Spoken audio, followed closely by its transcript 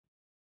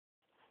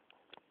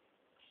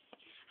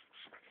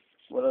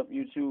What up,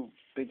 YouTube?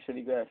 Big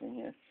City Graphing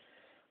here.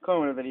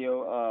 Calling with a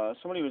video.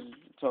 Somebody was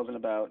talking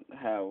about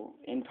how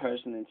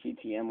in-person and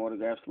TTM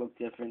autographs look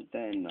different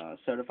than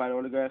certified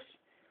autographs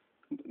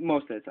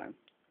most of the time.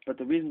 But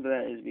the reason for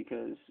that is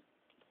because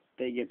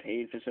they get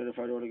paid for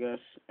certified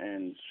autographs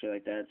and shit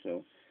like that.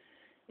 So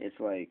it's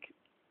like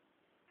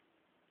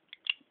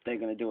they're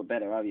gonna do it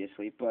better,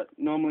 obviously. But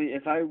normally,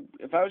 if I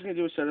was gonna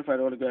do a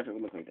certified autograph, it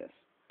would look like this.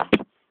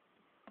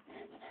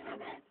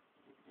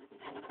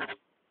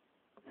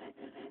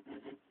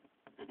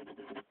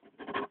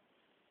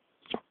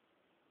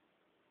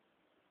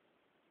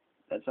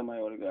 That's how my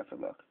autograph would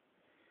look.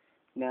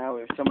 Now,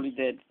 if somebody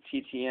did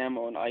TTM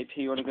or an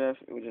IP autograph,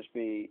 it would just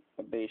be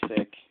a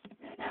basic,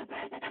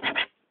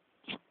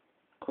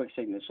 quick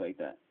signature like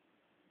that.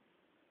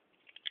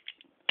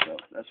 So,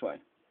 that's why.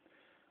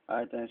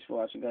 Alright, thanks for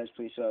watching, guys.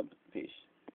 Please sub. Peace.